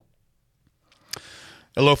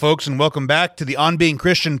Hello, folks, and welcome back to the On Being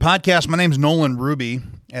Christian podcast. My name is Nolan Ruby,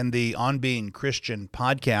 and the On Being Christian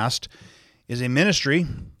podcast is a ministry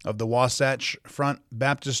of the Wasatch Front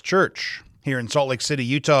Baptist Church here in Salt Lake City,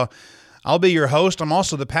 Utah. I'll be your host. I'm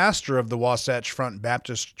also the pastor of the Wasatch Front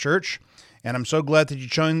Baptist Church, and I'm so glad that you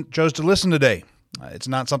chose to listen today. It's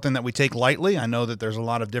not something that we take lightly. I know that there's a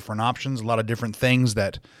lot of different options, a lot of different things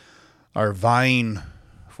that are vying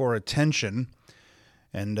for attention.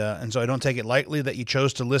 And so I don't take it lightly that you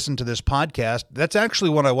chose to listen to this podcast. That's actually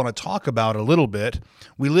what I want to talk about a little bit.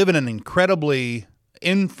 We live in an incredibly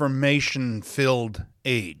information-filled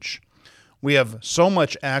age. We have so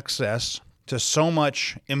much access to so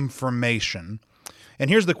much information. And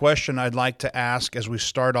here's the question I'd like to ask as we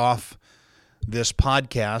start off this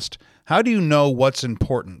podcast. How do you know what's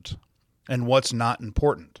important and what's not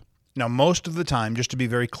important? Now, most of the time, just to be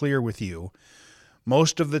very clear with you,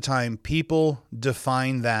 most of the time, people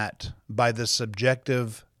define that by the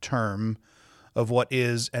subjective term of what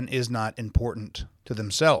is and is not important to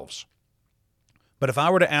themselves. But if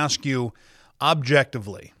I were to ask you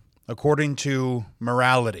objectively, according to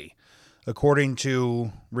morality, according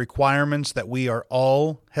to requirements that we are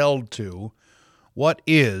all held to, what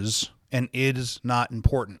is and is not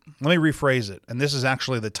important? Let me rephrase it. And this is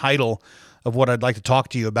actually the title of what I'd like to talk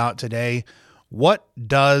to you about today. What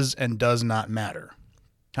does and does not matter?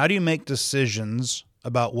 How do you make decisions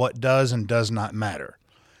about what does and does not matter?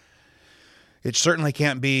 It certainly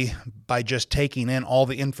can't be by just taking in all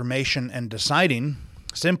the information and deciding,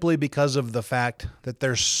 simply because of the fact that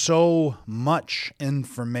there's so much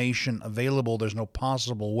information available, there's no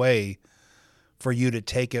possible way for you to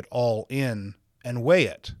take it all in and weigh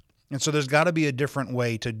it. And so there's got to be a different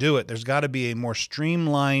way to do it. There's got to be a more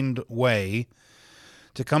streamlined way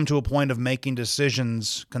to come to a point of making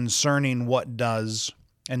decisions concerning what does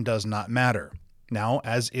and does not matter. Now,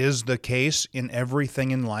 as is the case in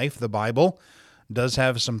everything in life, the Bible does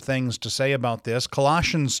have some things to say about this.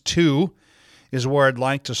 Colossians 2 is where I'd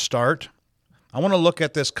like to start. I want to look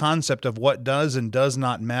at this concept of what does and does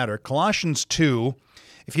not matter. Colossians 2,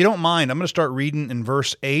 if you don't mind, I'm going to start reading in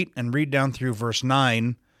verse 8 and read down through verse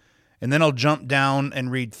 9. And then I'll jump down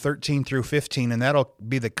and read 13 through 15, and that'll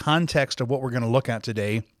be the context of what we're going to look at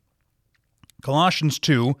today. Colossians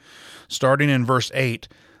 2, starting in verse 8,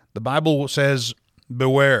 the Bible says,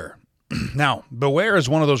 beware. Now, beware is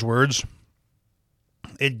one of those words.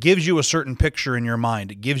 It gives you a certain picture in your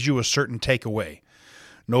mind. It gives you a certain takeaway.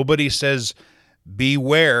 Nobody says,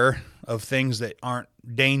 beware of things that aren't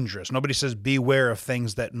dangerous. Nobody says, beware of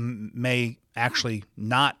things that may actually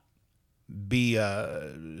not be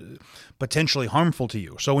potentially harmful to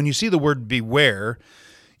you. So when you see the word beware,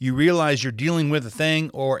 you realize you're dealing with a thing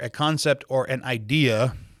or a concept or an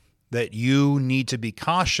idea that you need to be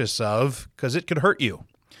cautious of because it could hurt you.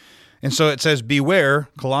 And so it says, beware,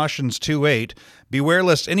 Colossians 2:8, beware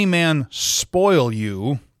lest any man spoil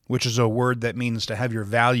you, which is a word that means to have your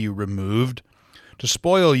value removed, to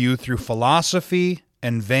spoil you through philosophy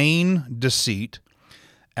and vain deceit,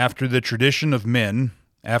 after the tradition of men,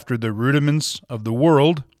 after the rudiments of the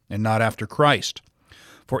world, and not after Christ.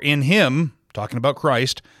 For in him, talking about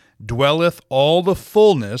Christ, dwelleth all the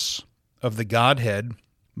fullness of the Godhead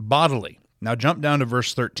bodily. Now jump down to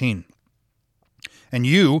verse 13. And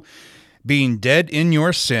you, being dead in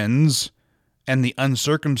your sins, and the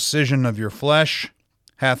uncircumcision of your flesh,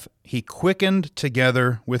 hath he quickened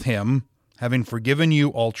together with him, having forgiven you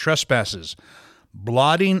all trespasses,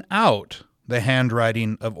 blotting out the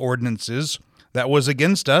handwriting of ordinances that was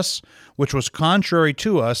against us, which was contrary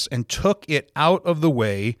to us, and took it out of the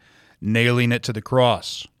way, nailing it to the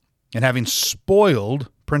cross. And having spoiled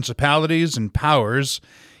principalities and powers,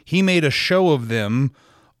 he made a show of them,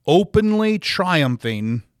 openly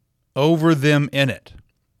triumphing over them in it.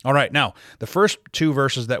 All right, now, the first two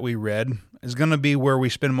verses that we read is going to be where we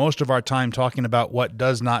spend most of our time talking about what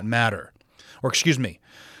does not matter. What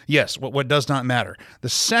does not matter. The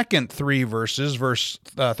second three verses, verse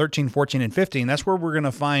 13, 14, and 15, that's where we're going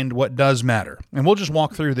to find what does matter. And we'll just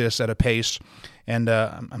walk through this at a pace. And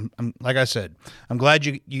I'm like I said, I'm glad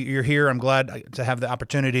you're here. I'm glad to have the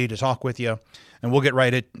opportunity to talk with you, and we'll get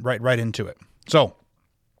right into it. So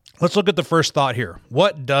let's look at the first thought here.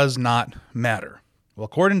 What does not matter? Well,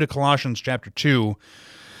 according to Colossians chapter 2,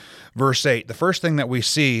 verse 8, the first thing that we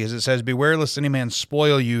see is it says, beware lest any man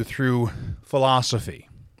spoil you through philosophy.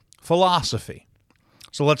 Philosophy.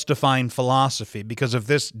 So let's define philosophy, because if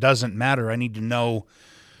this doesn't matter, I need to know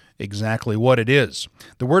exactly what it is.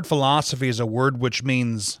 The word philosophy is a word which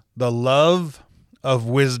means the love of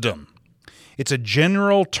wisdom. It's a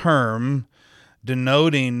general term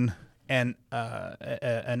denoting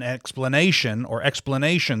an explanation or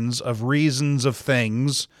explanations of reasons of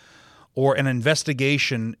things, or an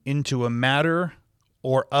investigation into a matter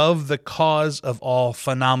or of the cause of all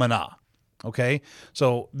phenomena. Okay?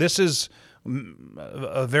 So this is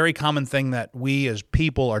a very common thing that we as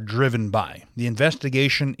people are driven by, the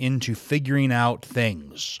investigation into figuring out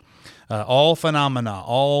things. All phenomena,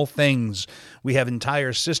 all things. We have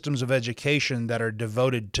entire systems of education that are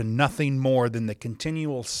devoted to nothing more than the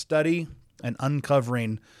continual study and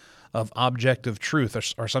uncovering of objective truth,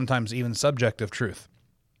 or sometimes even subjective truth.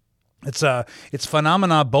 It's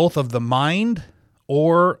phenomena both of the mind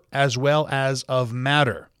or as well as of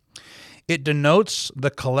matter. It denotes the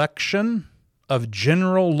collection of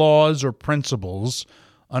general laws or principles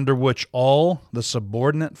under which all the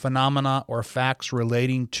subordinate phenomena or facts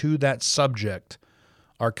relating to that subject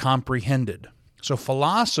are comprehended. So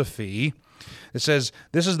philosophy, it says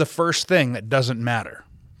this is the first thing that doesn't matter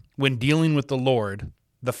when dealing with the Lord,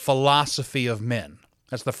 the philosophy of men.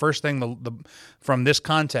 That's the first thing from this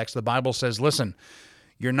context. The Bible says, listen,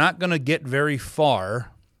 you're not going to get very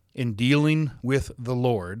far in dealing with the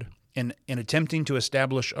Lord, in attempting to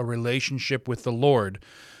establish a relationship with the Lord,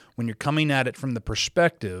 when you're coming at it from the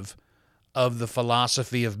perspective of the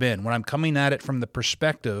philosophy of men, when I'm coming at it from the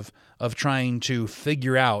perspective of trying to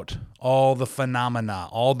figure out all the phenomena,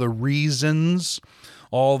 all the reasons,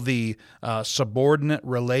 all the subordinate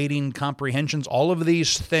relating comprehensions, all of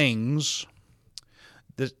these things,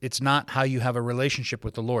 it's not how you have a relationship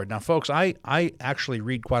with the Lord. Now, folks, I actually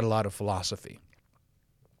read quite a lot of philosophy.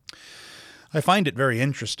 I find it very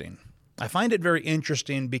interesting. I find it very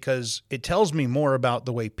interesting because it tells me more about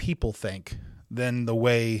the way people think than the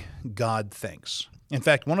way God thinks. In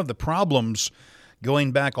fact, one of the problems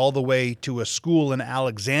going back all the way to a school in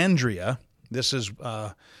Alexandria, this is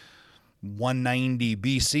 190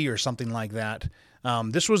 BC or something like that,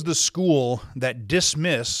 this was the school that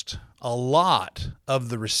dismissed a lot of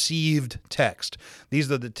the received text.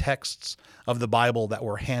 These are the texts of the Bible that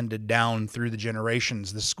were handed down through the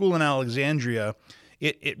generations. The school in Alexandria,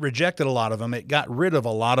 it rejected a lot of them. It got rid of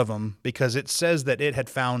a lot of them because it says that it had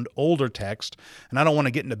found older text. And I don't want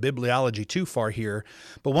to get into bibliology too far here,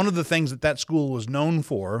 but one of the things that school was known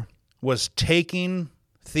for was taking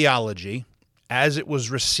theology as it was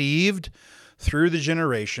received through the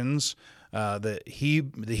generations, the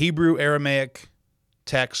Hebrew Aramaic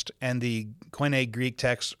text and the Koine Greek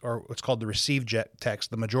text, or what's called the received text,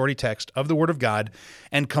 the majority text of the Word of God,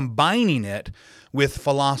 and combining it with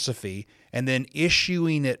philosophy and then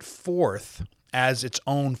issuing it forth as its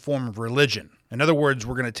own form of religion. In other words,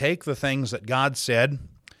 we're going to take the things that God said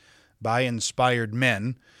by inspired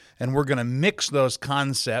men, and we're going to mix those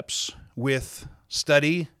concepts with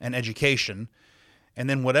study and education. And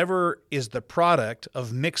then whatever is the product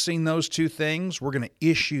of mixing those two things, we're going to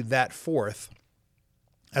issue that forth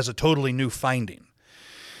as a totally new finding.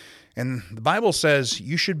 And the Bible says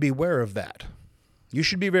you should beware of that. You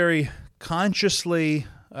should be very consciously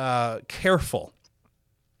careful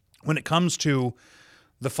when it comes to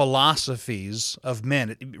the philosophies of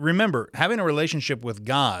men. Remember, having a relationship with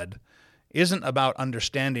God isn't about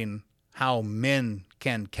understanding how men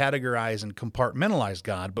can categorize and compartmentalize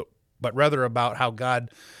God, but rather about how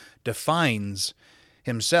God defines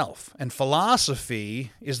himself. And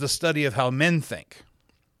philosophy is the study of how men think,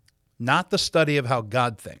 not the study of how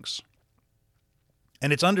God thinks.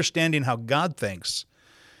 And it's understanding how God thinks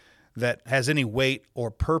that has any weight or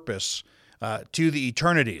purpose to the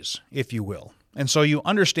eternities, if you will. And so you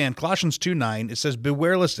understand Colossians 2:9, it says,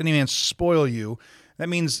 beware lest any man spoil you. That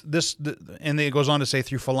means this, and then it goes on to say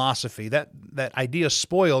through philosophy. That idea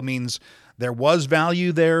spoil means there was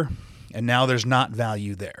value there, and now there's not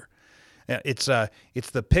value there. It's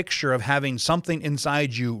the picture of having something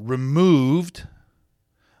inside you removed,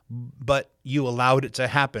 but you allowed it to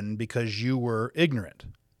happen because you were ignorant.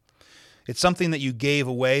 It's something that you gave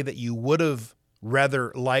away that you would have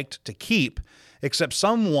rather liked to keep, except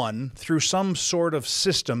someone, through some sort of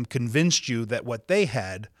system, convinced you that what they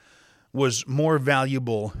had was more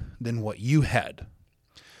valuable than what you had.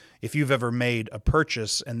 If you've ever made a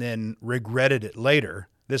purchase and then regretted it later,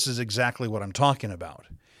 this is exactly what I'm talking about.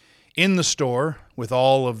 In the store, with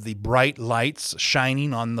all of the bright lights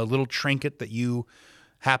shining on the little trinket that you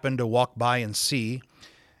happen to walk by and see,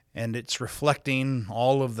 and it's reflecting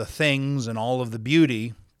all of the things and all of the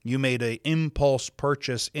beauty, you made an impulse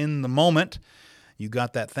purchase in the moment. You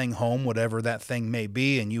got that thing home, whatever that thing may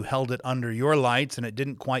be, and you held it under your lights, and it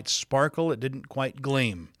didn't quite sparkle, it didn't quite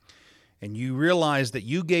gleam. And you realized that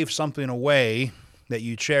you gave something away that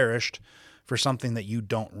you cherished for something that you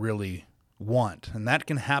don't really want. And that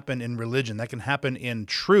can happen in religion. That can happen in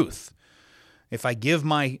truth. If I give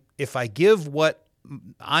what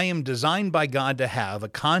I am designed by God to have, a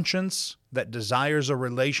conscience that desires a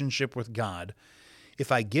relationship with God,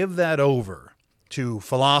 if I give that over to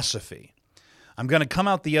philosophy, I'm going to come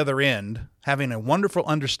out the other end having a wonderful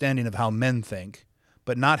understanding of how men think,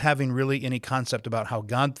 but not having really any concept about how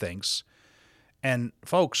God thinks. And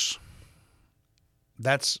folks,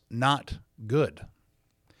 that's not good.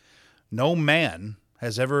 No man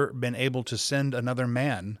has ever been able to send another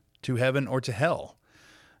man to heaven or to hell.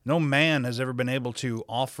 No man has ever been able to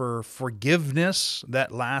offer forgiveness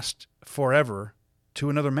that lasts forever to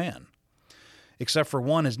another man, except for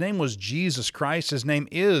one. His name was Jesus Christ. His name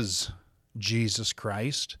is Jesus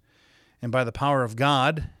Christ. And by the power of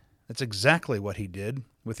God, that's exactly what he did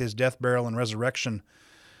with his death, burial, and resurrection.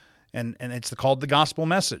 And it's called the gospel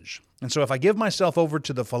message. And so if I give myself over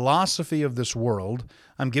to the philosophy of this world,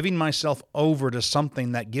 I'm giving myself over to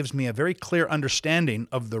something that gives me a very clear understanding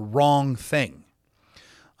of the wrong thing.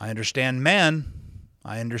 I understand man.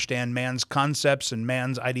 I understand man's concepts and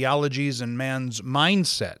man's ideologies and man's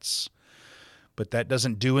mindsets. But that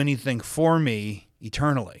doesn't do anything for me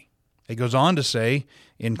eternally. It goes on to say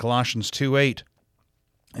in Colossians 2:8,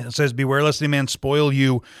 it says, "Beware lest any man spoil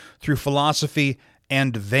you through philosophy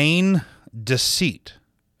and vain deceit."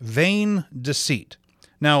 Vain deceit.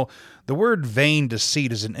 Now, the word vain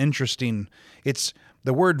deceit is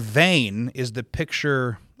the word vain is the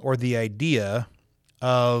picture or the idea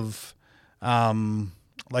of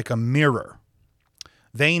like a mirror.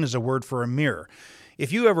 Vain is a word for a mirror.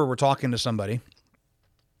 If you ever were talking to somebody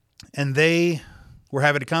and they were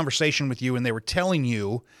having a conversation with you and they were telling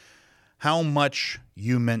you how much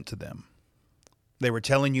you meant to them, they were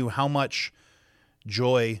telling you how much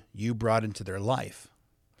joy you brought into their life,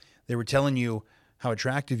 they were telling you how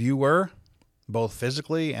attractive you were, both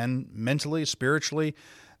physically and mentally, spiritually.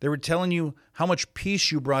 They were telling you how much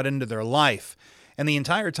peace you brought into their life. And the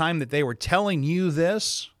entire time that they were telling you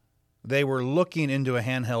this, they were looking into a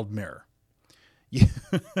handheld mirror.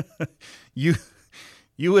 You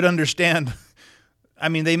would understand. I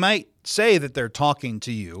mean, they might say that they're talking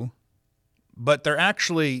to you, but they're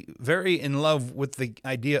actually very in love with the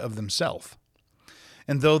idea of themselves.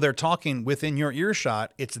 And though they're talking within your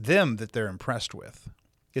earshot, it's them that they're impressed with.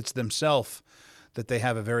 It's themselves that they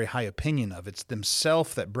have a very high opinion of. It's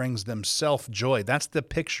themselves that brings themselves joy. That's the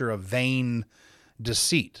picture of vain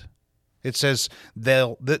deceit. It says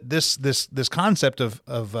this concept of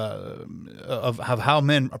how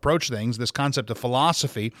men approach things, this concept of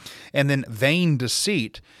philosophy, and then vain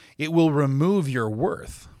deceit, it will remove your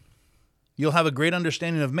worth. You'll have a great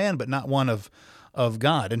understanding of man, but not one of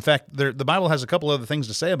God. In fact, the Bible has a couple other things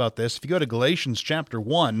to say about this. If you go to Galatians chapter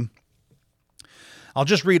 1, I'll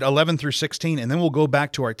just read 11 through 16, and then we'll go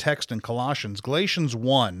back to our text in Colossians. Galatians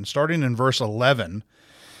 1, starting in verse 11,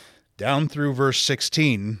 down through verse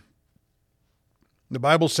 16, the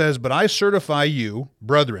Bible says, "But I certify you,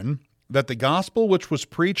 brethren, that the gospel which was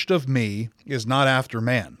preached of me is not after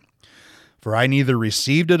man. For I neither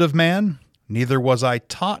received it of man, neither was I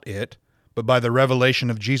taught it, but by the revelation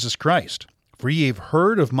of Jesus Christ. For ye have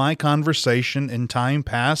heard of my conversation in time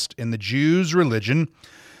past in the Jews' religion,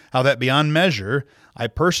 how that beyond measure I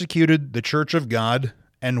persecuted the church of God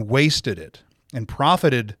and wasted it, and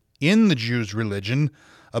profited in the Jews' religion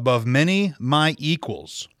above many my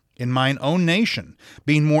equals in mine own nation,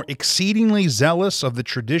 being more exceedingly zealous of the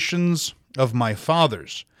traditions of my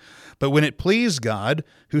fathers. But when it pleased God,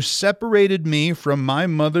 who separated me from my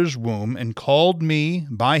mother's womb and called me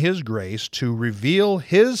by his grace to reveal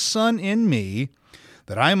his Son in me,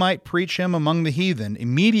 that I might preach him among the heathen,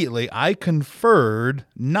 immediately I conferred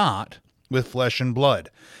not with flesh and blood."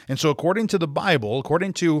 And so according to the Bible,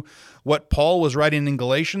 according to what Paul was writing in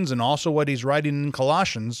Galatians and also what he's writing in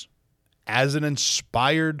Colossians, as an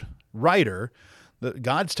inspired writer,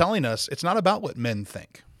 God's telling us it's not about what men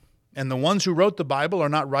think. And the ones who wrote the Bible are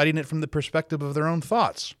not writing it from the perspective of their own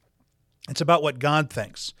thoughts. It's about what God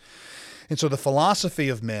thinks. And so the philosophy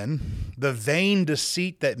of men, the vain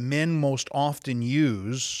deceit that men most often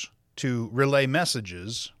use to relay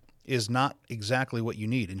messages, is not exactly what you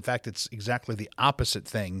need. In fact, it's exactly the opposite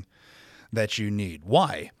thing that you need.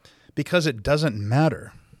 Why? Because it doesn't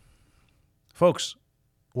matter. Folks,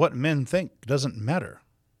 what men think doesn't matter.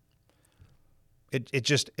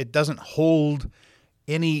 It doesn't hold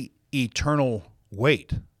any eternal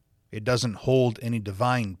weight. It doesn't hold any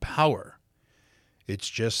divine power. It's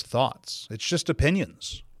just thoughts. It's just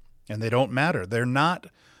opinions. And they don't matter. They're not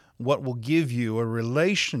what will give you a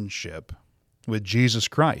relationship with Jesus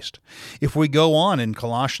Christ. If we go on in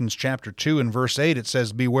Colossians chapter 2 and verse 8, it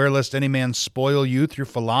says, "Beware lest any man spoil you through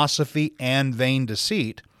philosophy and vain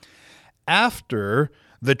deceit, after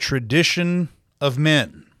the tradition of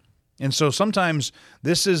men. And so sometimes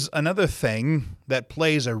this is another thing that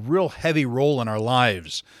plays a real heavy role in our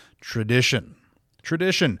lives. Tradition.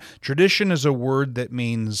 Tradition is a word that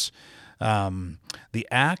means the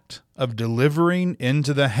act of delivering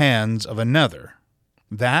into the hands of another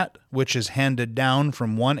that which is handed down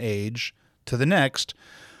from one age to the next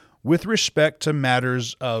with respect to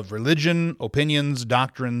matters of religion, opinions,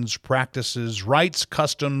 doctrines, practices, rites,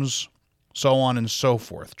 customs, so on and so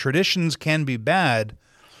forth. Traditions can be bad,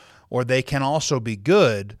 or they can also be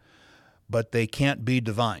good, but they can't be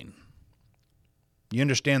divine. You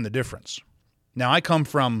understand the difference. Now, I come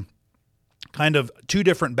from kind of two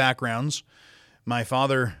different backgrounds. My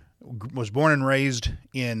father was born and raised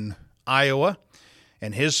in Iowa,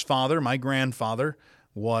 and his father, my grandfather,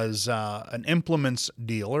 was an implements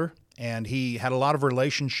dealer, and he had a lot of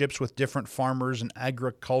relationships with different farmers and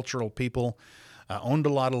agricultural people, owned a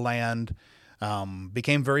lot of land,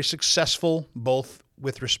 became very successful both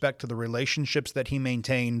with respect to the relationships that he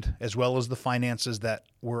maintained as well as the finances that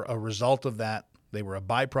were a result of that. They were a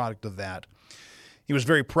byproduct of that. He was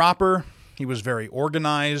very proper. He was very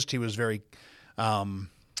organized. He was very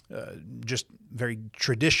just very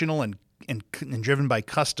traditional and driven by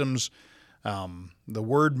customs. The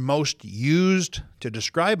word most used to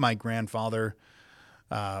describe my grandfather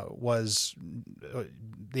was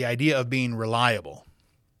the idea of being reliable,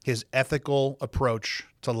 his ethical approach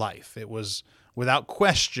to life. It was, without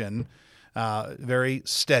question, very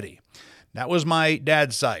steady. That was my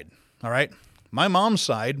dad's side, all right? My mom's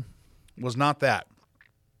side was not that.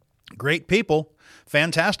 Great people,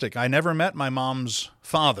 fantastic. I never met my mom's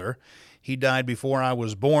father. He died before I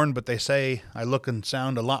was born, but they say I look and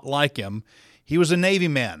sound a lot like him. He was a Navy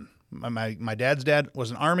man. My dad's dad was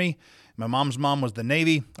an Army. My mom's mom was the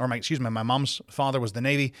Navy, my mom's father was the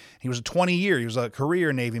Navy. He was he was a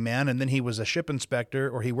career Navy man, and then he was a ship inspector,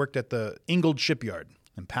 or he worked at the Ingold Shipyard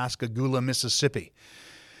in Pascagoula, Mississippi.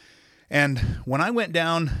 And when I went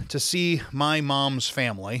down to see my mom's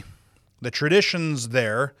family, the traditions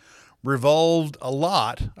there revolved a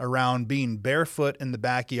lot around being barefoot in the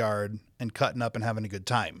backyard and cutting up and having a good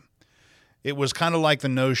time. It was kind of like the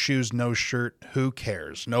no shoes, no shirt, who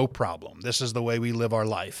cares, no problem. This is the way we live our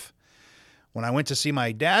life. When I went to see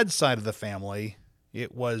my dad's side of the family,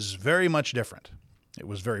 it was very much different. It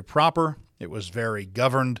was very proper. It was very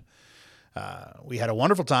governed. We had a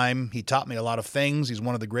wonderful time. He taught me a lot of things. He's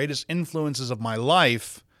one of the greatest influences of my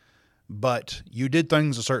life, but you did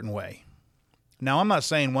things a certain way. Now, I'm not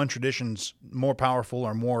saying one tradition's more powerful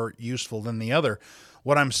or more useful than the other.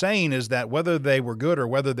 What I'm saying is that whether they were good or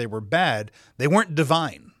whether they were bad, they weren't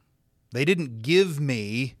divine. They didn't give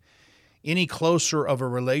me any closer of a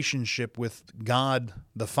relationship with God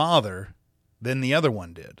the Father than the other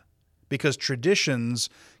one did. Because traditions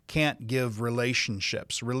can't give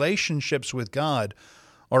relationships. Relationships with God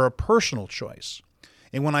are a personal choice.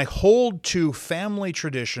 And when I hold to family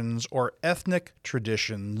traditions or ethnic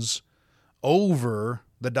traditions over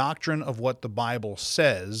the doctrine of what the Bible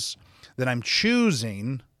says, then I'm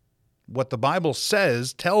choosing what the Bible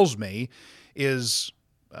tells me is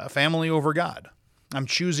family over God. I'm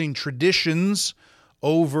choosing traditions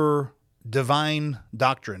over divine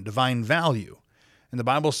doctrine, divine value. And the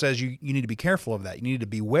Bible says you need to be careful of that. You need to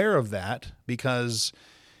beware of that because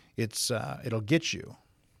it'll get you.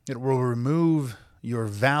 It will remove your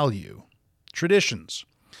value. Traditions.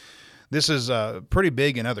 This is pretty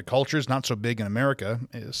big in other cultures, not so big in America.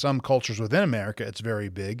 Some cultures within America, it's very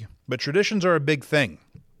big. But traditions are a big thing.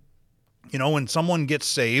 You know, when someone gets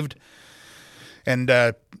saved and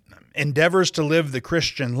endeavors to live the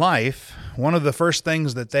Christian life, one of the first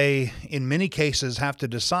things that they, in many cases, have to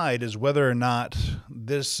decide is whether or not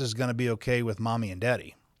this is going to be okay with mommy and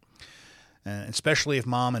daddy, especially if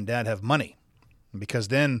mom and dad have money. Because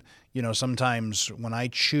then, you know, sometimes when I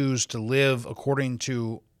choose to live according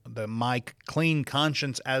to my clean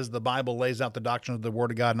conscience as the Bible lays out the doctrine of the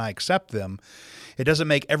Word of God and I accept them, it doesn't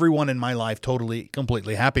make everyone in my life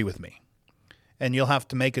completely happy with me. And you'll have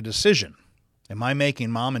to make a decision. Am I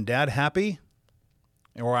making mom and dad happy?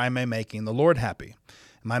 Or am I making the Lord happy?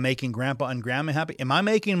 Am I making grandpa and grandma happy? Am I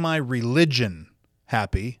making my religion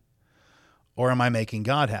happy? Or am I making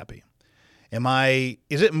God happy?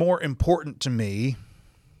 Is it more important to me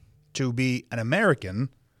to be an American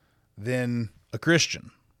than a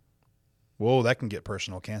Christian? Whoa, that can get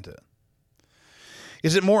personal, can't it?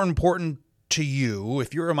 Is it more important to you,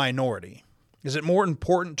 if you're a minority, is it more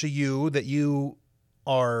important to you that you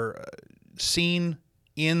are seen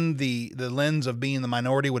in the lens of being the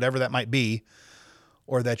minority, whatever that might be,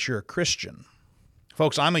 or that you're a Christian?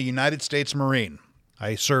 Folks, I'm a United States Marine.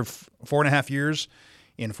 I served 4.5 years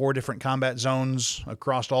in 4 different combat zones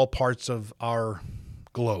across all parts of our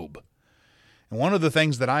globe. And one of the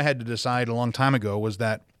things that I had to decide a long time ago was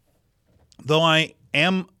that though I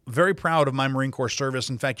am very proud of my Marine Corps service,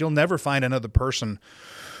 in fact, you'll never find another person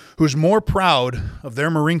who's more proud of their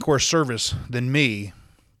Marine Corps service than me,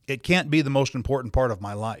 it can't be the most important part of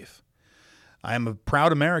my life. I am a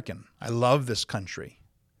proud American. I love this country.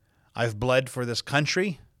 I've bled for this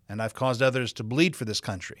country, and I've caused others to bleed for this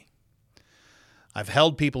country. I've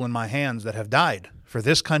held people in my hands that have died for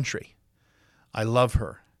this country. I love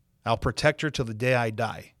her. I'll protect her till the day I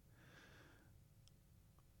die.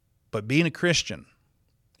 But being a Christian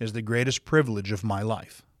is the greatest privilege of my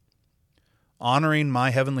life. Honoring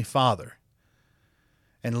my Heavenly Father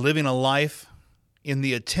and living a life in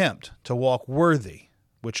the attempt to walk worthy,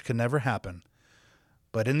 which can never happen,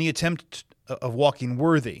 but in the attempt of walking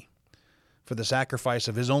worthy for the sacrifice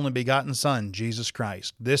of His only begotten Son, Jesus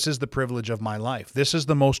Christ. This is the privilege of my life. This is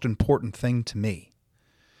the most important thing to me.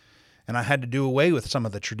 And I had to do away with some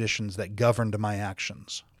of the traditions that governed my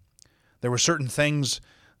actions. There were certain things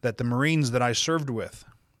that the Marines that I served with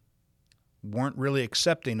weren't really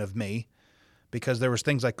accepting of me because there was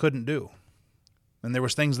things I couldn't do. And there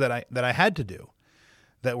was things that I had to do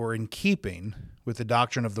that were in keeping with the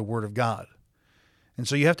doctrine of the Word of God. And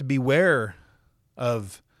so you have to beware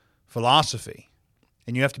of philosophy,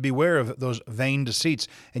 and you have to beware of those vain deceits,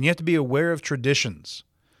 and you have to be aware of traditions.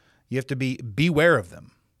 You have to beware of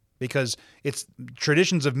them, because it's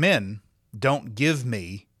traditions of men don't give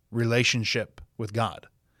me relationship with God.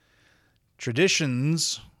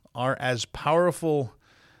 Traditions are as powerful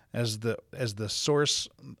as the source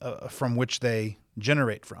from which they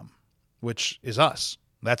generate from, which is us.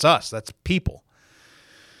 That's us. That's people.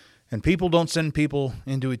 And people don't send people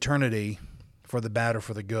into eternity for the bad or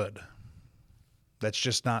for the good. That's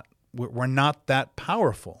just not, we're not that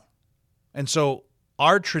powerful. And so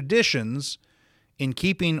our traditions, in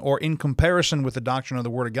keeping or in comparison with the doctrine of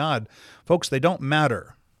the Word of God, folks, they don't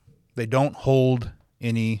matter. They don't hold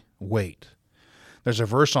any weight. There's a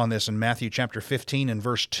verse on this in Matthew chapter 15 and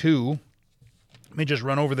verse 2. Let me just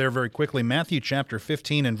run over there very quickly. Matthew chapter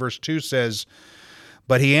 15 and verse 2 says,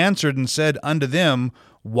 "But he answered and said unto them,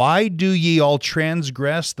 Why do ye all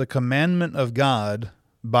transgress the commandment of God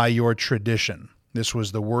by your tradition?" This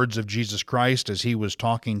was the words of Jesus Christ as he was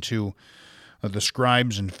talking to the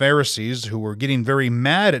scribes and Pharisees who were getting very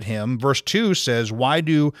mad at him. Verse 2 says, "Why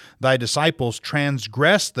do thy disciples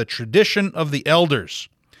transgress the tradition of the elders?"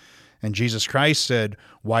 And Jesus Christ said,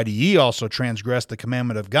 "Why do ye also transgress the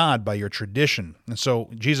commandment of God by your tradition?" And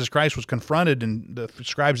so Jesus Christ was confronted, and the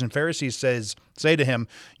scribes and Pharisees say to him,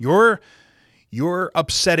 You're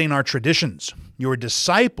upsetting our traditions. Your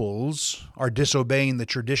disciples are disobeying the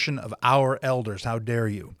tradition of our elders. How dare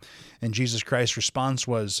you? And Jesus Christ's response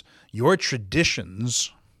was, your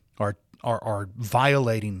traditions are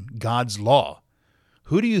violating God's law.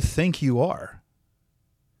 Who do you think you are?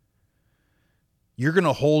 You're going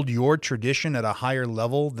to hold your tradition at a higher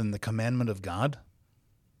level than the commandment of God?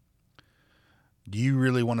 Do you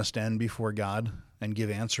really want to stand before God and give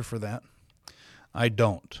answer for that? I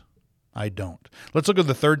don't. Let's look at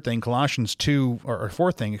the third thing, Colossians 2, or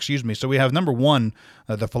fourth thing, excuse me. So we have number 1,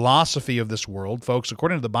 the philosophy of this world. Folks,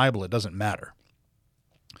 according to the Bible, it doesn't matter.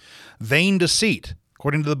 Vain deceit.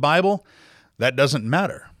 According to the Bible, that doesn't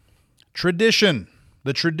matter. Tradition,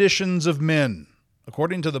 the traditions of men.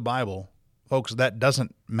 According to the Bible, folks, that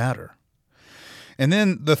doesn't matter. And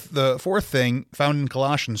then the fourth thing, found in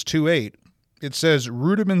Colossians 2:8, it says,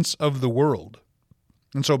 rudiments of the world.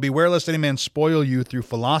 And so beware lest any man spoil you through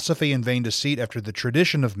philosophy and vain deceit after the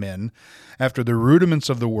tradition of men, after the rudiments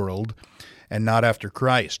of the world, and not after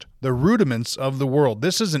Christ. The rudiments of the world.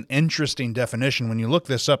 This is an interesting definition. When you look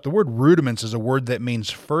this up, the word rudiments is a word that means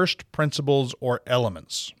first principles or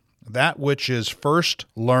elements, that which is first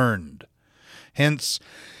learned. Hence,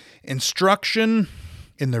 instruction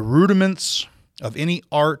in the rudiments of any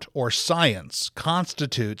art or science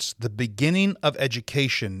constitutes the beginning of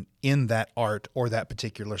education in that art or that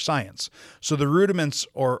particular science. So the rudiments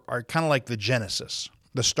are kind of like the genesis,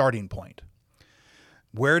 the starting point.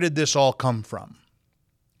 Where did this all come from?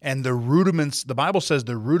 And the rudiments, the Bible says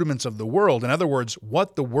the rudiments of the world. In other words,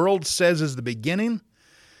 what the world says is the beginning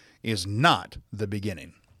is not the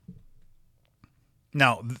beginning.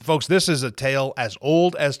 Now, folks, this is a tale as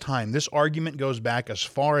old as time. This argument goes back as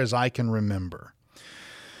far as I can remember.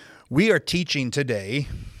 We are teaching today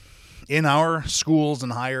in our schools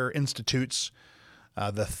and higher institutes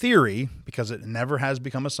the theory, because it never has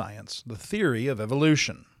become a science, the theory of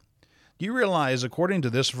evolution. Do you realize, according to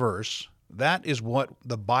this verse, that is what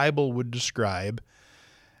the Bible would describe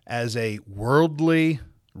as a worldly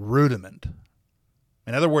rudiment?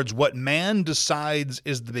 In other words, what man decides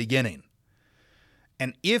is the beginning.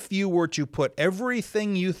 And if you were to put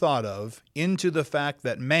everything you thought of into the fact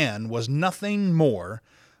that man was nothing more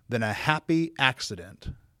than a happy accident,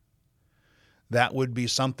 that would be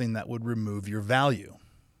something that would remove your value.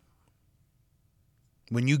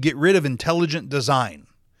 When you get rid of intelligent design,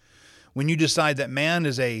 when you decide that man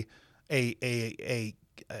is a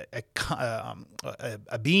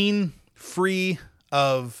being free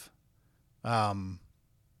of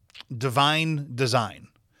divine design,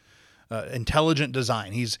 intelligent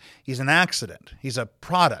design, he's an accident. He's a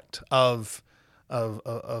product of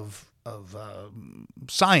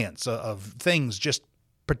science, of things just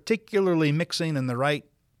particularly mixing in the right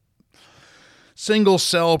single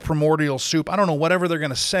cell primordial soup. I don't know, whatever they're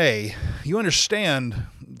going to say. You understand,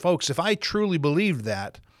 folks, if I truly believed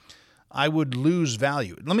that, I would lose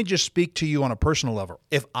value. Let me just speak to you on a personal level.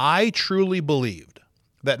 If I truly believed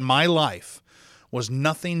that my life was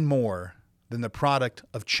nothing more than the product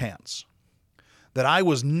of chance, that I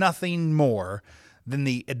was nothing more than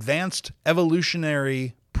the advanced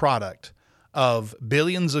evolutionary product of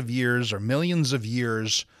billions of years or millions of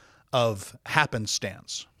years of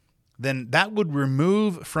happenstance, then that would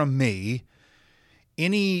remove from me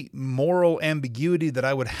any moral ambiguity that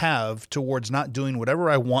I would have towards not doing whatever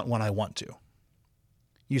I want when I want to.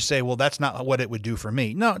 You say, well, that's not what it would do for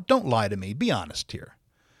me. No, don't lie to me. Be honest here.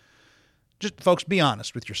 Just, folks, be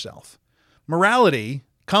honest with yourself. Morality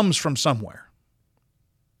comes from somewhere.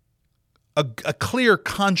 A clear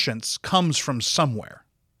conscience comes from somewhere.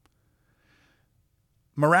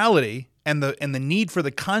 Morality and the need for the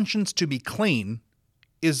conscience to be clean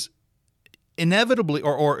is inevitably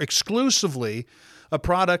or exclusively a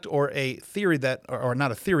product or a theory that, or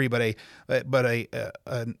not a theory, but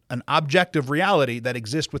an objective reality that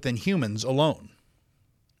exists within humans alone.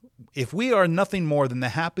 If we are nothing more than the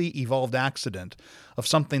happy evolved accident of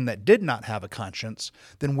something that did not have a conscience,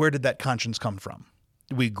 then where did that conscience come from?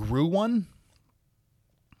 We grew one?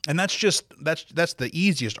 And that's the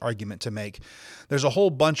easiest argument to make. There's a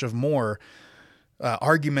whole bunch of more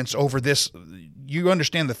arguments over this. You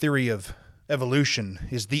understand the theory of evolution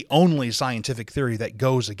is the only scientific theory that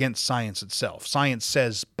goes against science itself. Science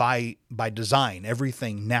says by design,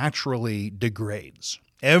 everything naturally degrades.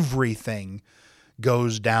 Everything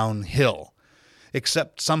goes downhill,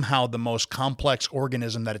 except somehow the most complex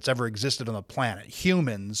organism that it's ever existed on the planet.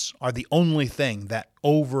 Humans are the only thing that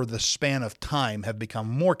over the span of time have become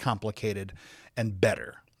more complicated and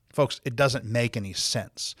better. Folks, it doesn't make any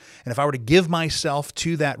sense. And if I were to give myself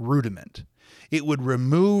to that rudiment, it would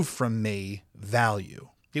remove from me value.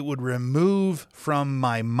 It would remove from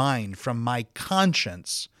my mind, from my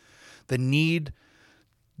conscience, the need,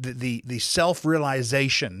 the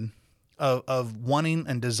self-realization of wanting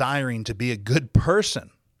and desiring to be a good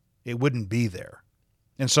person. It wouldn't be there.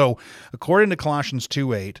 And so, according to Colossians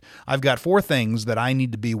 2:8, I've got 4 things that I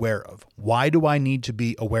need to be aware of. Why do I need to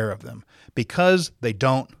be aware of them? Because they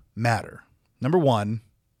don't matter. Number 1,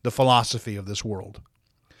 the philosophy of this world.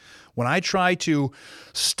 When I try to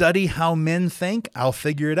study how men think, I'll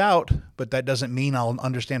figure it out, but that doesn't mean I'll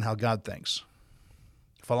understand how God thinks.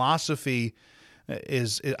 Philosophy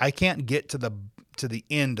is, I can't get to the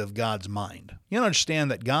end of God's mind. You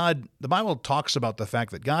understand that God, the Bible talks about the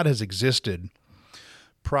fact that God has existed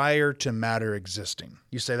prior to matter existing.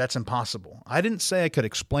 You say that's impossible. I didn't say I could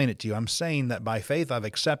explain it to you. I'm saying that by faith I've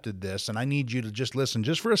accepted this, and I need you to just listen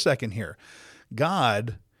just for a second here.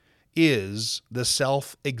 God is the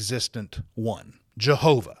self-existent one.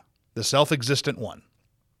 Jehovah, the self-existent one.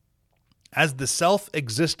 As the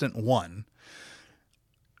self-existent one,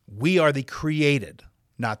 we are the created,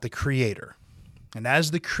 not the creator. And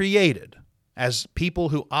as the created, as people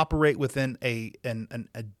who operate within a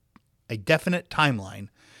definite timeline,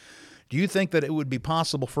 do you think that it would be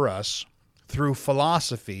possible for us, through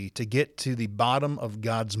philosophy, to get to the bottom of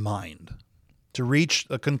God's mind, to reach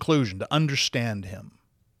a conclusion, to understand Him?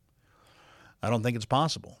 I don't think it's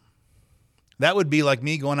possible. That would be like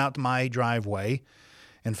me going out to my driveway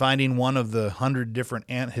and finding one of the 100 different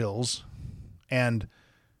anthills and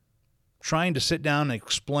trying to sit down and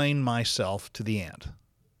explain myself to the ant.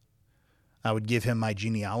 I would give him my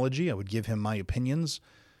genealogy. I would give him my opinions.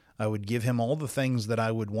 I would give him all the things that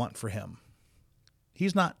I would want for him.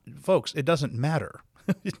 He's not, folks, it doesn't matter.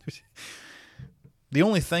 The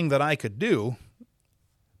only thing that I could do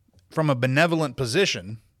from a benevolent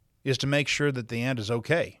position is to make sure that the ant is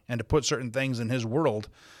okay and to put certain things in his world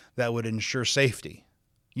that would ensure safety.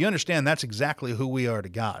 You understand that's exactly who we are to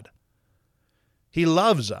God. He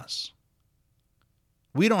loves us.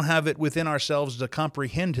 We don't have it within ourselves to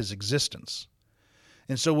comprehend His existence.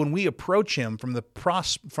 And so when we approach him from the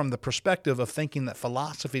perspective of thinking that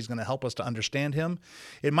philosophy is going to help us to understand him,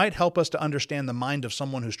 it might help us to understand the mind of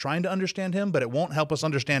someone who's trying to understand him, but it won't help us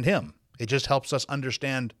understand him. It just helps us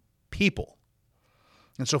understand people.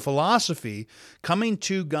 And so philosophy, coming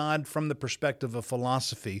to God from the perspective of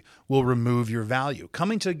philosophy, will remove your value.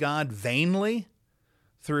 Coming to God vainly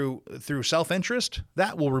through self-interest,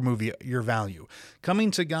 that will remove your value.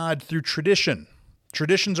 Coming to God through traditions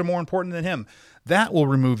are more important than him, that will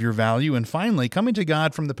remove your value. And finally, coming to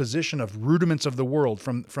God from the position of rudiments of the world,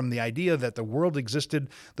 from the idea that the world existed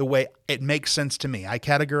the way it makes sense to me. I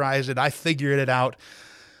categorized it, I figured it out.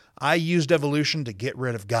 I used evolution to get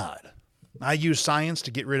rid of God. I use science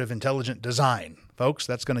to get rid of intelligent design. Folks,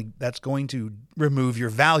 that's going to remove your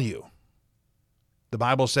value. The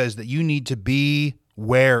Bible says that you need to be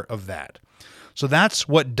aware of that. So that's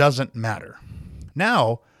what doesn't matter.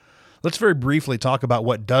 Now, let's very briefly talk about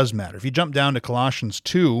what does matter. If you jump down to Colossians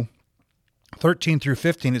 2:13 through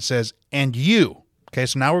 15, it says, "And you." Okay,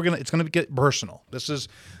 so now it's going to get personal. This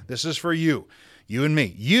is for you and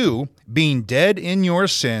me. "You, being dead in your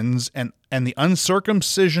sins and the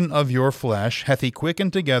uncircumcision of your flesh, hath he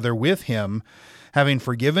quickened together with him, having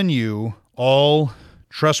forgiven you all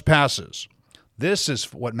trespasses." This is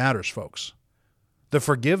what matters, folks. The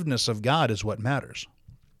forgiveness of God is what matters.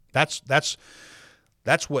 That's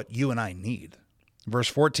what you and I need. Verse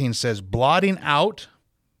 14 says, "Blotting out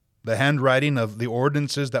the handwriting of the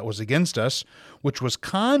ordinances that was against us, which was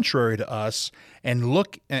contrary to us, and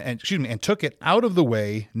took it out of the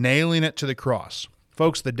way, nailing it to the cross."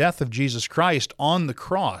 Folks, the death of Jesus Christ on the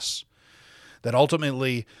cross that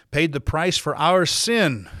ultimately paid the price for our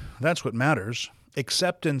sin, that's what matters.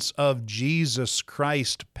 Acceptance of Jesus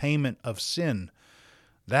Christ, payment of sin,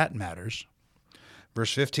 that matters.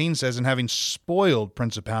 Verse 15 says, "And having spoiled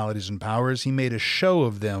principalities and powers, he made a show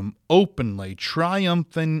of them openly,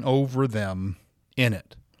 triumphing over them in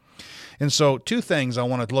it." And so 2 things I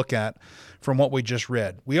want to look at from what we just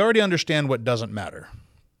read. We already understand what doesn't matter.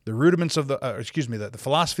 The rudiments of the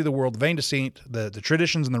philosophy of the world, vain deceit, the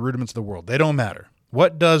traditions and the rudiments of the world, they don't matter.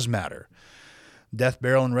 What does matter? Death,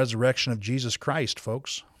 burial, and resurrection of Jesus Christ,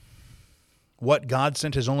 folks. What God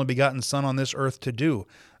sent his only begotten Son on this earth to do,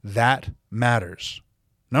 that matters.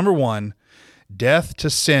 Number 1, death to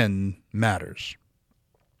sin matters.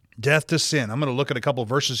 Death to sin. I'm going to look at a couple of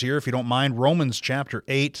verses here, if you don't mind. Romans chapter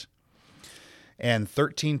 8 and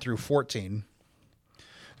 13 through 14.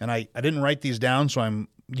 And I didn't write these down, so I'm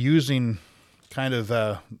using kind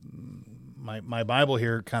of my Bible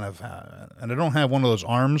here, and I don't have one of those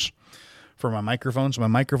arms for my microphone, so my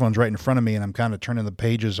microphone's right in front of me, and I'm kind of turning the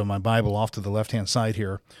pages of my Bible off to the left-hand side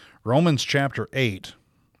here. Romans chapter 8,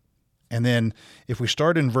 and then if we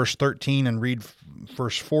start in verse 13 and read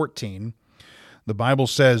verse 14, the Bible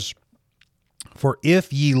says, "For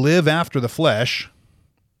if ye live after the flesh,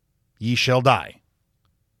 ye shall die."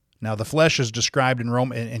 Now, the flesh is described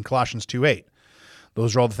in Colossians 2:8.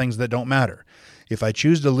 Those are all the things that don't matter. If I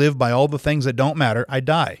choose to live by all the things that don't matter, I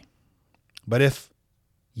die. But if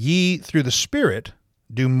ye through the Spirit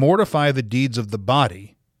do mortify the deeds of the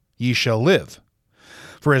body, ye shall live.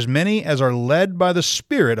 For as many as are led by the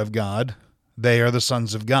Spirit of God, they are the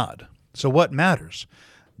sons of God. So what matters?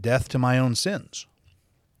 Death to my own sins.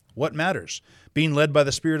 What matters? Being led by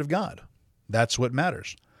the Spirit of God. That's what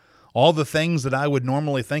matters. All the things that I would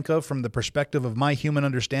normally think of from the perspective of my human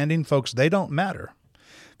understanding, folks, they don't matter.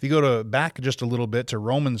 If you go back just a little bit to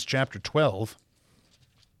Romans chapter 5.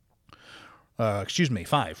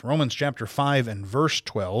 Romans chapter 5 and verse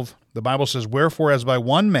 12, the Bible says, "Wherefore as by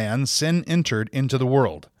one man sin entered into the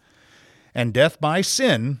world, and death by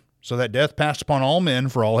sin, so that death passed upon all men,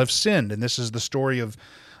 for all have sinned." And this is the story of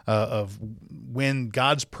when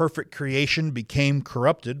God's perfect creation became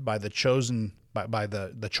corrupted by the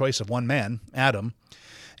choice of one man, Adam.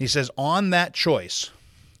 He says, on that choice,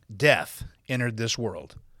 death entered this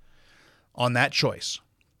world. On that choice.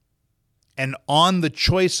 And on the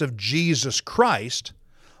choice of Jesus Christ,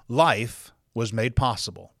 life was made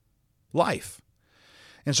possible. Life.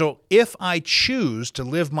 And so if I choose to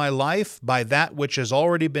live my life by that which has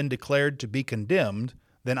already been declared to be condemned,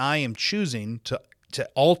 then I am choosing to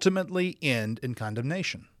ultimately end in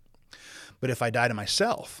condemnation. But if I die to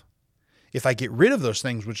myself, if I get rid of those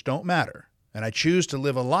things which don't matter, and I choose to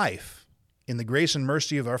live a life in the grace and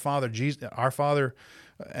mercy of our Father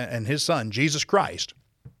and His Son, Jesus Christ,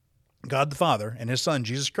 God the Father and His Son,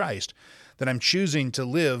 Jesus Christ, then I'm choosing to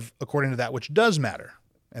live according to that which does matter.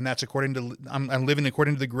 And that's I'm living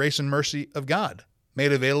according to the grace and mercy of God,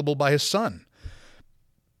 made available by His Son,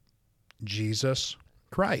 Jesus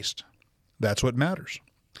Christ. That's what matters.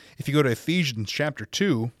 If you go to Ephesians chapter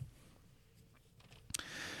 2,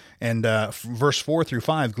 And verse 4 through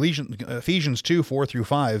 5, Ephesians 2, 4 through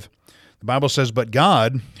 5, the Bible says, "But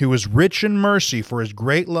God, who is rich in mercy for his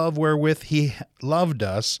great love wherewith he loved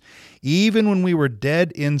us, even when we were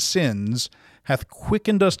dead in sins, hath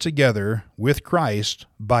quickened us together with Christ.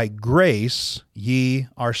 By grace ye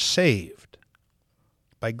are saved."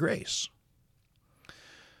 By grace.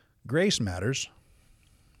 Grace matters.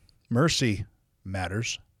 Mercy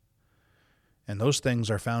matters. And those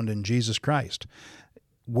things are found in Jesus Christ.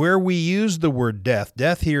 Where we use the word death,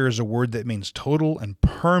 death here is a word that means total and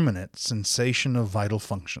permanent cessation of vital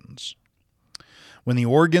functions. When the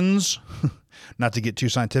organs, not to get too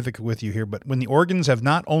scientific with you here, but when the organs have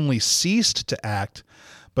not only ceased to act,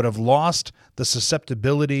 but have lost the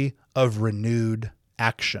susceptibility of renewed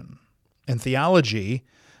action. In theology,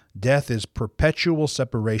 death is perpetual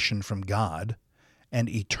separation from God and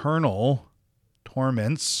eternal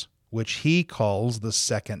torments, which he calls the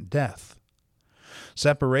second death.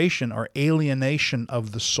 Separation or alienation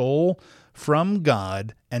of the soul from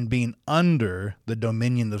God and being under the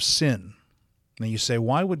dominion of sin. Now you say,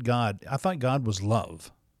 why would God? I thought God was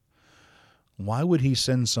love. Why would he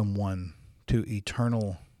send someone to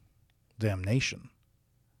eternal damnation?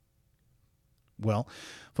 Well,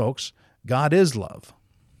 folks, God is love.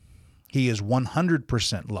 He is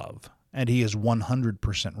 100% love, and he is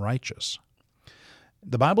 100% righteous.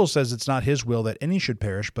 The Bible says it's not his will that any should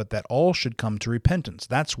perish, but that all should come to repentance.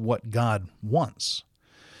 That's what God wants.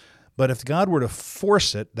 But if God were to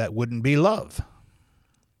force it, that wouldn't be love.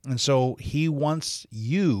 And so he wants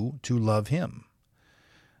you to love him.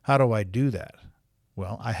 How do I do that?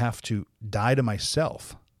 Well, I have to die to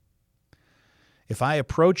myself. If I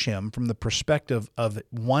approach him from the perspective of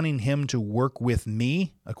wanting him to work with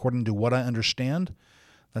me, according to what I understand,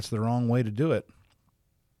 that's the wrong way to do it.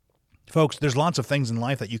 Folks, there's lots of things in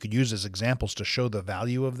life that you could use as examples to show the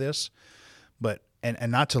value of this, but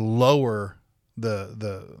and not to lower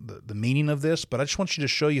the meaning of this, but I just want you to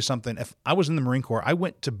show you something. If I was in the Marine Corps, I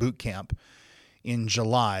went to boot camp in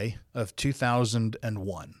July of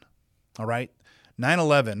 2001. All right?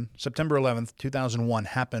 9/11, September 11th, 2001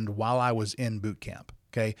 happened while I was in boot camp.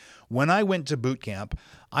 Okay? When I went to boot camp,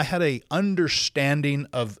 I had an understanding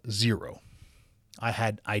of zero. I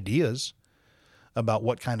had ideas about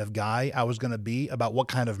what kind of guy I was going to be, about what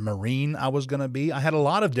kind of Marine I was going to be. I had a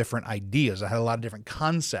lot of different ideas. I had a lot of different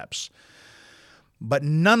concepts, but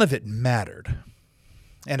none of it mattered.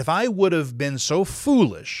 And if I would have been so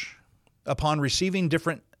foolish upon receiving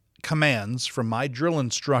different commands from my drill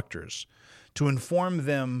instructors to inform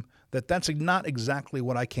them that that's not exactly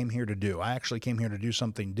what I came here to do. I actually came here to do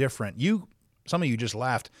something different. Some of you just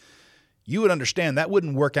laughed. You would understand that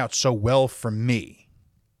wouldn't work out so well for me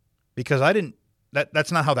because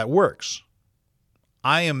that's not how that works.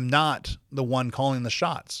 I am not the one calling the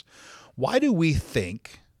shots. Why do we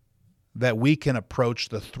think that we can approach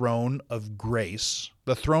the throne of grace,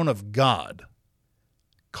 the throne of God,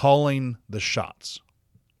 calling the shots?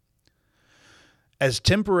 As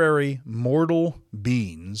temporary mortal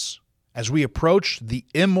beings, as we approach the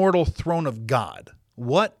immortal throne of God,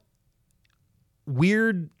 what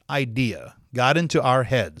weird idea got into our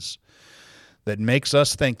heads that makes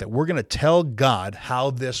us think that we're going to tell God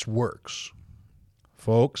how this works?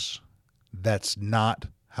 Folks, that's not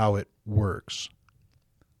how it works.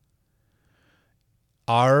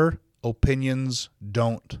 Our opinions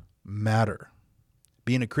don't matter.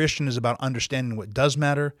 Being a Christian is about understanding what does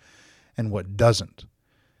matter and what doesn't.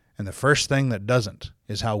 And the first thing that doesn't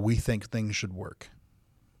is how we think things should work.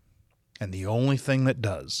 And the only thing that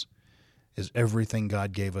does is everything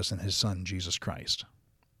God gave us in his Son, Jesus Christ.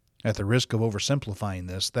 At the risk of oversimplifying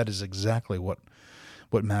this, that is exactly what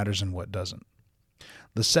matters and what doesn't.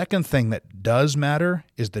 The second thing that does matter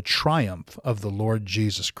is the triumph of the Lord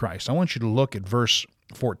Jesus Christ. I want you to look at verse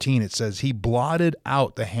 14. It says, he blotted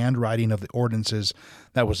out the handwriting of the ordinances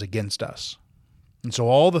that was against us. And so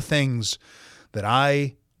all the things that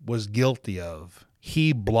I was guilty of,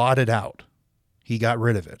 he blotted out. He got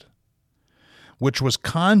rid of it. Which was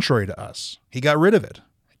contrary to us. He got rid of it,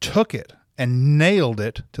 took it, and nailed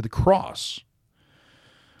it to the cross.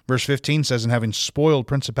 Verse 15 says, and having spoiled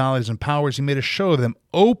principalities and powers, he made a show of them,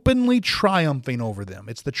 openly triumphing over them.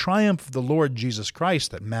 It's the triumph of the Lord Jesus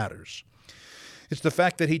Christ that matters. It's the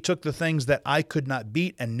fact that he took the things that I could not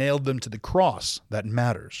beat and nailed them to the cross that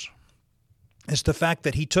matters. It's the fact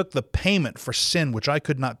that he took the payment for sin which I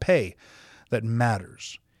could not pay that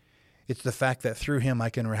matters. It's the fact that through him I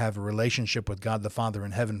can have a relationship with God the Father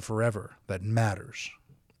in heaven forever that matters.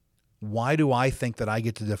 Why do I think that I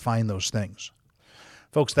get to define those things?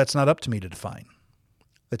 Folks, that's not up to me to define.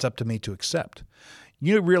 It's up to me to accept.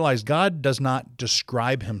 You realize God does not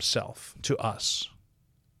describe himself to us.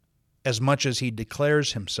 as much as he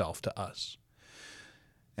declares himself to us.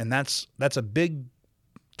 And that's a big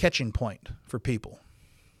catching point for people.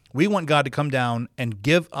 We want God to come down and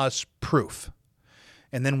give us proof,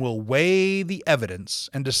 and then we'll weigh the evidence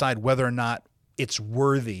and decide whether or not it's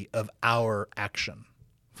worthy of our action.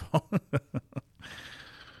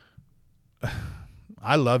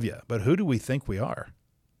 I love you, but who do we think we are?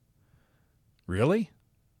 Really?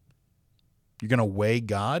 You're going to weigh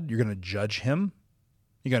God? You're going to judge him?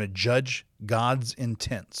 You're going to judge God's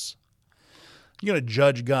intents? You're going to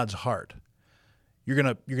judge God's heart? You're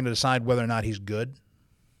going to decide whether or not he's good?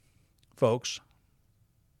 Folks,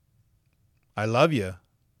 I love you,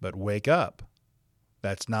 but wake up.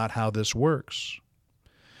 That's not how this works.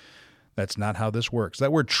 That's not how this works.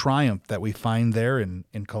 That word triumph that we find there in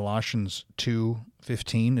Colossians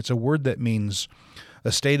 2:15, it's a word that means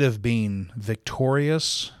a state of being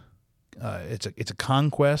victorious. It's a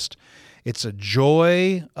conquest. It's a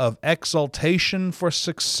joy of exaltation for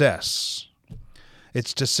success.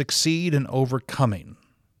 It's to succeed in overcoming.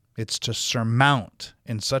 It's to surmount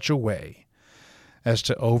in such a way as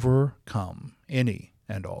to overcome any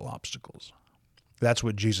and all obstacles. That's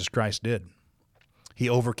what Jesus Christ did. He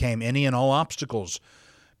overcame any and all obstacles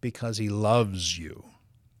because he loves you.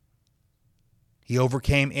 He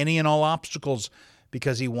overcame any and all obstacles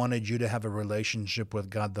because he wanted you to have a relationship with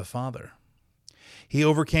God the Father. He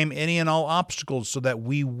overcame any and all obstacles so that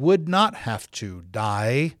we would not have to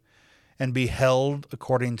die and be held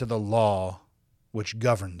according to the law which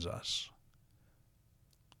governs us.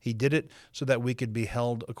 He did it so that we could be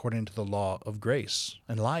held according to the law of grace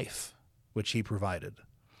and life, which he provided.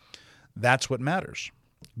 That's what matters.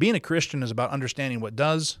 Being a Christian is about understanding what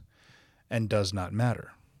does and does not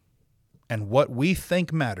matter. And what we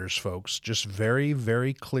think matters, folks, just very,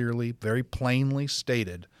 very clearly, very plainly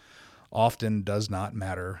stated, often does not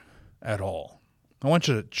matter at all. I want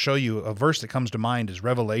to show you a verse that comes to mind is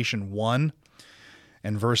Revelation 1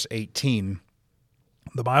 and verse 18.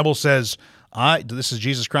 The Bible says, this is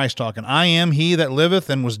Jesus Christ talking, I am he that liveth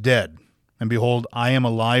and was dead, and behold, I am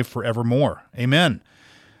alive forevermore. Amen.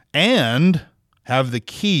 And have the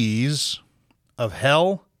keys of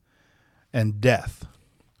hell and death.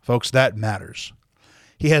 Folks, that matters.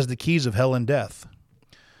 He has the keys of hell and death.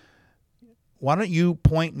 Why don't you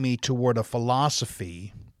point me toward a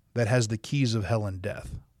philosophy that has the keys of hell and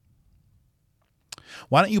death?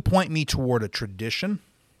 Why don't you point me toward a tradition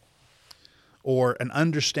or an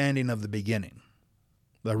understanding of the beginning,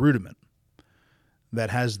 the rudiment, that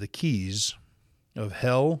has the keys of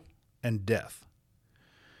hell and death?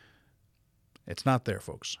 It's not there,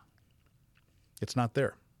 folks. It's not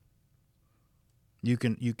there. You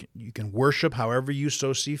can worship however you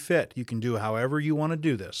so see fit. You can do however you want to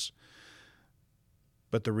do this.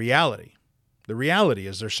 But the reality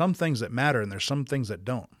is there's some things that matter and there's some things that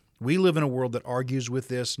don't. We live in a world that argues with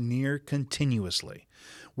this near continuously.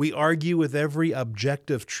 We argue with every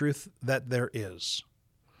objective truth that there is.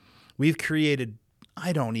 We've created,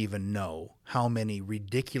 I don't even know how many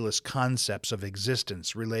ridiculous concepts of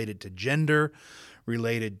existence related to gender,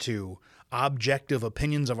 related to objective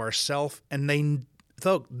opinions of ourself, and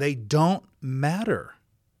they don't matter.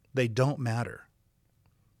 They don't matter.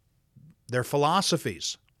 They're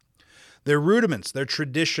philosophies. They're rudiments. They're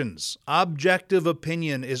traditions. Objective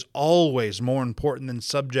opinion is always more important than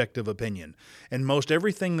subjective opinion. And most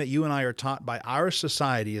everything that you and I are taught by our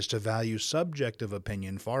society is to value subjective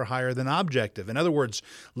opinion far higher than objective. In other words,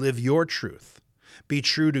 live your truth. Be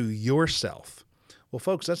true to yourself. Well,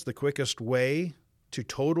 folks, that's the quickest way to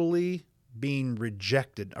totally being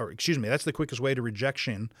rejected, that's the quickest way to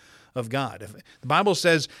rejection of God. If the Bible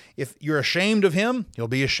says if you're ashamed of him, he'll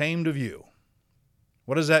be ashamed of you.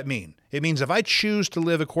 What does that mean? It means if I choose to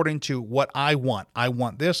live according to what I want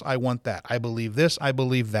this, I want that, I believe this, I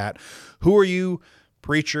believe that. Who are you,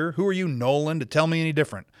 preacher? Who are you, Nolan, to tell me any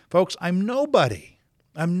different? Folks, I'm nobody.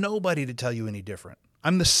 I'm nobody to tell you any different.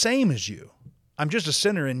 I'm the same as you. I'm just a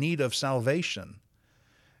sinner in need of salvation.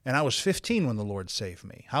 And I was 15 when the Lord saved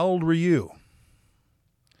me. How old were you?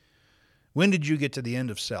 When did you get to the end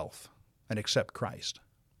of self and accept Christ?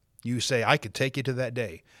 You say, I could take you to that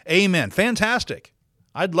day. Amen. Fantastic.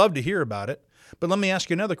 I'd love to hear about it. But let me ask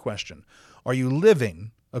you another question. Are you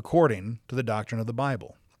living according to the doctrine of the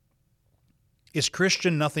Bible? Is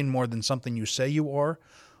Christian nothing more than something you say you are,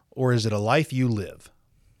 or is it a life you live?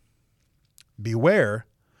 Beware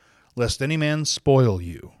lest any man spoil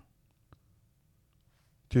you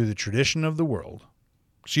through the tradition of the world,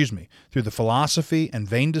 through the philosophy and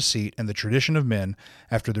vain deceit and the tradition of men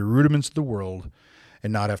after the rudiments of the world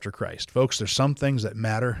and not after Christ. Folks, there's some things that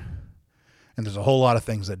matter and there's a whole lot of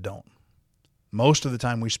things that don't. Most of the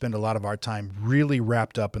time we spend a lot of our time really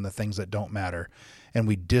wrapped up in the things that don't matter, and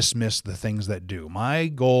we dismiss the things that do. My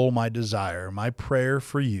goal, my desire, my prayer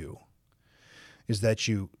for you is that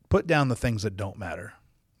you put down the things that don't matter.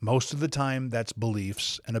 Most of the time that's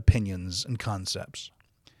beliefs and opinions and concepts,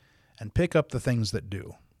 and pick up the things that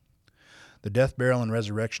do. The death, burial, and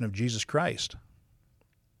resurrection of Jesus Christ.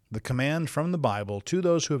 The command from the Bible to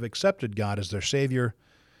those who have accepted God as their Savior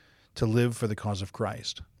to live for the cause of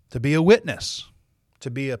Christ, to be a witness, to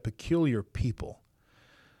be a peculiar people,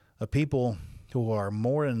 a people who are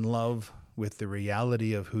more in love with the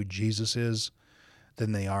reality of who Jesus is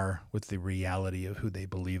than they are with the reality of who they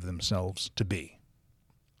believe themselves to be.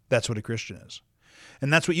 That's what a Christian is.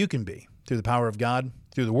 And that's what you can be through the power of God,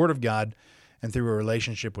 through the Word of God, and through a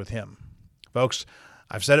relationship with Him. Folks,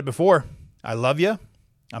 I've said it before. I love you.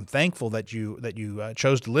 I'm thankful that you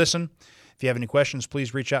chose to listen. If you have any questions,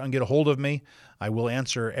 please reach out and get a hold of me. I will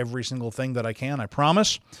answer every single thing that I can, I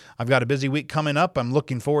promise. I've got a busy week coming up. I'm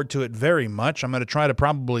looking forward to it very much. I'm going to try to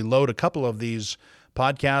probably load a couple of these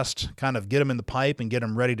podcasts, kind of get them in the pipe and get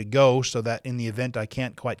them ready to go so that in the event I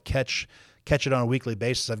can't quite catch it on a weekly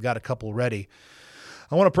basis, I've got a couple ready.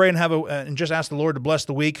 I want to pray and just ask the Lord to bless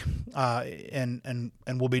the week, and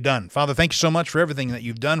we'll be done. Father, thank you so much for everything that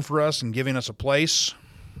you've done for us and giving us a place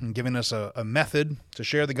and giving us a method to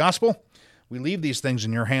share the gospel. We leave these things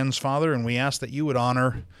in your hands, Father, and we ask that you would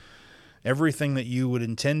honor everything that you would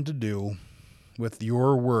intend to do with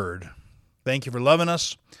your word. Thank you for loving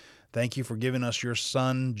us. Thank you for giving us your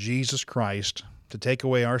Son, Jesus Christ, to take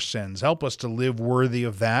away our sins. Help us to live worthy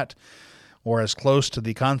of that, or as close to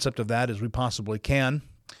the concept of that as we possibly can.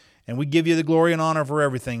 And we give you the glory and honor for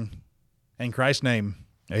everything. In Christ's name,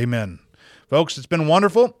 amen. Folks, it's been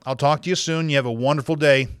wonderful. I'll talk to you soon. You have a wonderful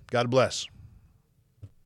day. God bless.